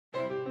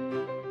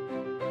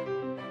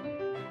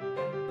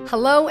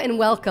Hello and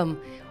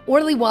welcome.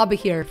 Orly Waba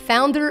here,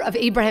 founder of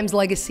Abraham's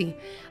Legacy,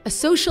 a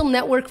social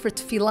network for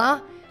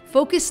tefillah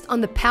focused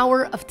on the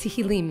power of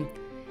Tehillim.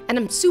 And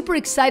I'm super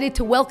excited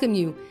to welcome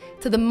you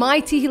to the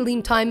My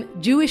Tehillim Time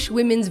Jewish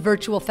Women's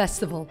Virtual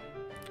Festival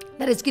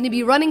that is going to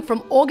be running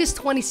from August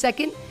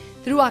 22nd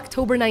through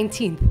October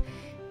 19th.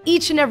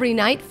 Each and every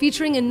night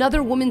featuring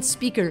another woman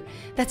speaker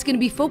that's going to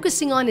be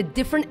focusing on a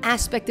different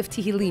aspect of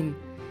Tehillim.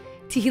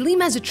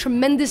 Tehillim has a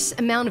tremendous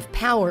amount of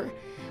power,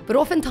 but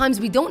oftentimes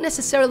we don't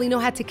necessarily know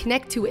how to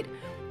connect to it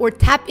or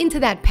tap into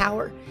that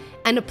power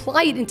and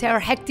apply it into our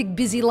hectic,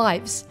 busy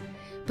lives.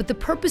 But the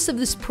purpose of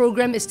this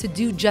program is to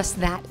do just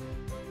that.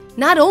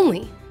 Not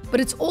only, but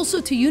it's also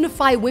to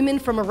unify women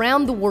from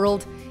around the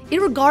world,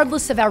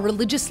 irregardless of our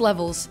religious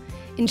levels,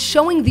 in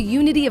showing the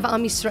unity of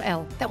Am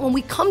Yisrael, that when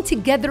we come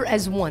together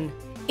as one,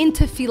 in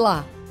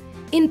tefillah,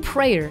 in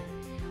prayer,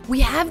 we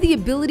have the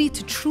ability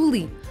to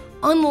truly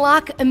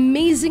unlock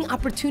amazing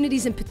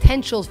opportunities and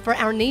potentials for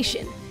our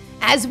nation.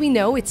 As we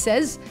know, it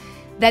says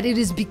that it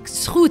is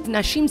b'zchut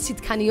nashim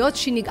tzidkaniyot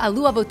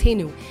shenig'alu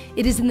avotenu.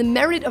 It is in the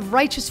merit of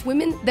righteous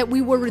women that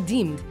we were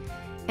redeemed.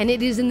 And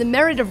it is in the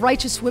merit of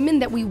righteous women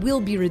that we will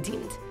be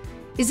redeemed.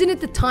 Isn't it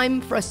the time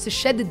for us to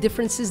shed the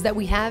differences that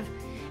we have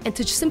and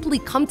to simply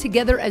come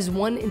together as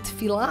one in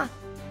tefillah?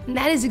 And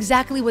that is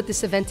exactly what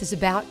this event is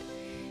about.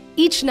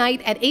 Each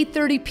night at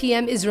 8:30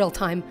 p.m. Israel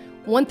time,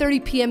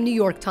 1:30 p.m. New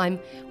York time,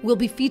 we'll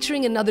be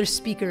featuring another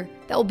speaker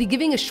that will be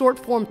giving a short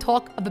form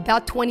talk of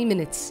about 20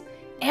 minutes.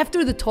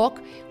 After the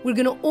talk, we're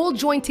going to all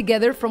join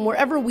together from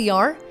wherever we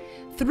are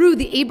through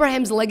the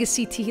Abraham's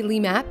Legacy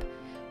Tehillim app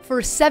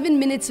for 7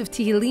 minutes of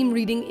Tehillim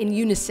reading in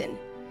unison.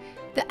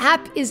 The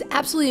app is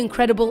absolutely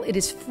incredible. It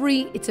is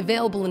free. It's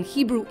available in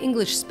Hebrew,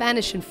 English,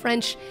 Spanish, and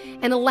French,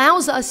 and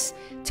allows us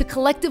to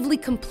collectively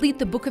complete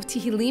the book of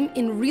Tehillim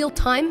in real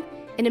time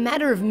in a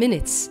matter of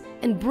minutes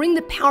and bring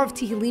the power of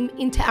Tehillim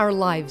into our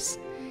lives.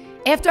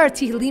 After our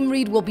Tehillim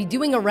read, we'll be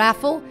doing a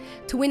raffle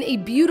to win a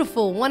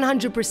beautiful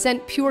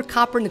 100% pure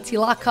copper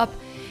Netilah cup,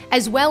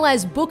 as well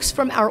as books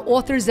from our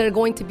authors that are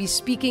going to be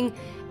speaking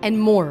and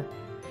more.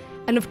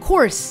 And of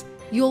course,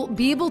 you'll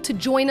be able to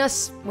join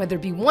us, whether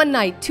it be one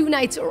night, 2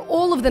 nights, or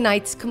all of the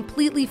nights,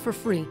 completely for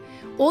free.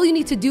 All you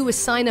need to do is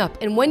sign up,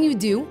 and when you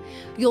do,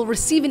 you'll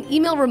receive an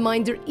email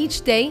reminder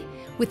each day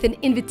with an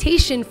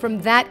invitation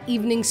from that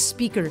evening's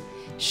speaker,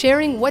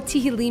 sharing what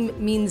Tehillim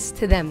means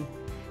to them.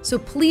 So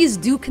please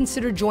do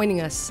consider joining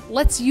us.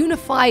 Let's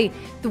unify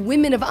the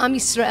women of Am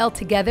Yisrael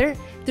together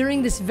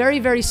during this very,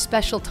 very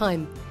special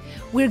time.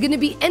 We're going to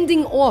be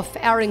ending off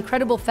our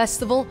incredible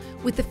festival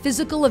with a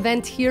physical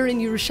event here in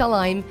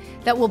Yerushalayim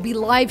that will be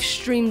live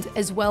streamed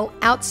as well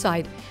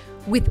outside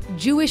with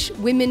Jewish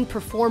women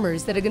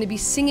performers that are going to be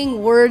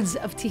singing words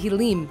of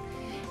Tehillim.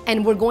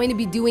 And we're going to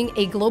be doing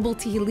a global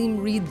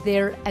Tehillim read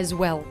there as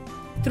well.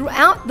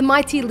 Throughout the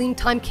My Tehillim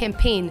Time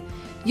campaign,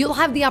 you'll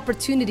have the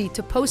opportunity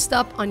to post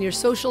up on your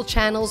social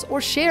channels or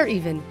share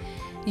even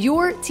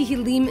your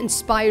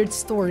Tehillim-inspired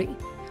story.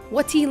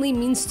 What Tehillim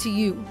means to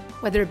you,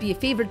 whether it be a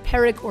favorite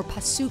parak or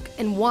pasuk,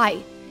 and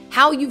why.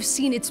 How you've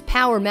seen its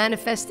power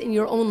manifest in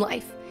your own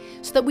life,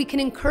 so that we can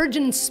encourage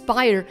and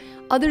inspire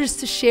others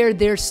to share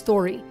their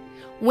story.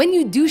 When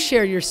you do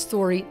share your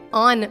story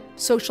on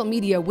social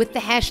media with the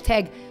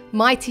hashtag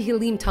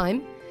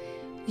MyTehillimTime,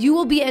 you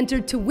will be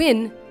entered to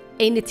win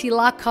a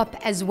Netilah cup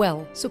as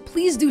well. So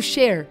please do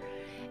share.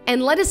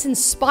 And let us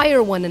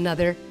inspire one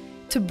another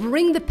to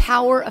bring the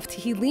power of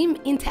Tehillim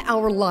into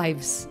our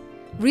lives.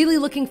 Really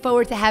looking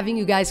forward to having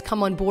you guys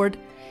come on board,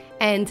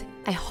 and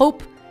I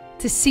hope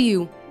to see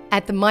you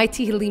at the My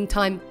Tehillim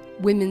Time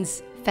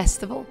Women's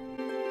Festival.